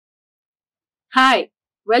Hi,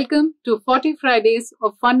 welcome to 40 Fridays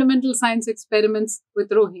of Fundamental Science Experiments with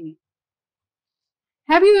Rohini.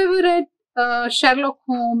 Have you ever read Sherlock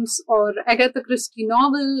Holmes or Agatha Christie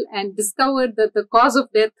novel and discovered that the cause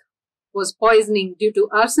of death was poisoning due to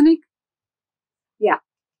arsenic? Yeah,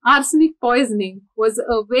 arsenic poisoning was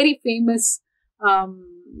a very famous,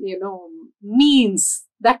 means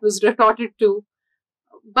that was retorted to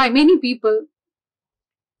by many people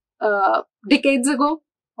decades ago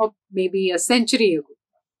or maybe a century ago.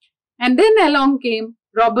 And then along came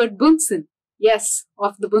Robert Bunsen, yes,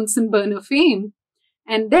 of the Bunsen burner fame.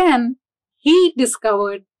 And then he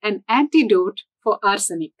discovered an antidote for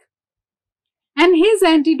arsenic. And his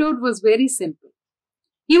antidote was very simple.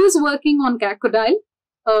 He was working on crocodile,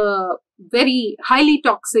 a very highly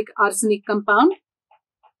toxic arsenic compound.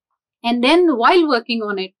 And then while working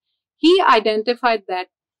on it, he identified that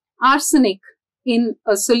arsenic in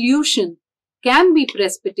a solution can be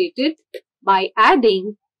precipitated by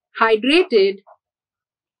adding hydrated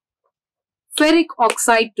ferric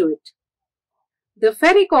oxide to it. The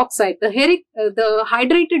ferric oxide, the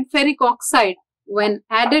hydrated ferric oxide, when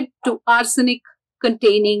added to arsenic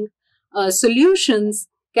containing solutions,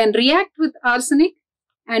 can react with arsenic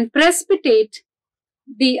and precipitate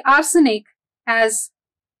the arsenic as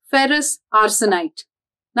ferrous arsenite.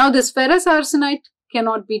 Now, this ferrous arsenite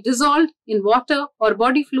cannot be dissolved in water or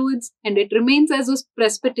body fluids, and it remains as a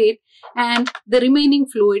precipitate, and the remaining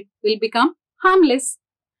fluid will become harmless.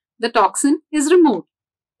 The toxin is removed.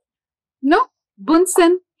 No,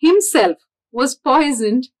 Bunsen himself was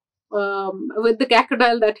poisoned with the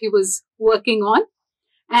crocodile that he was working on,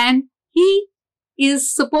 and he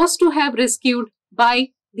is supposed to have rescued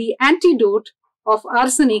by the antidote of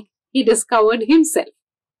arsenic he discovered himself.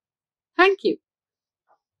 Thank you.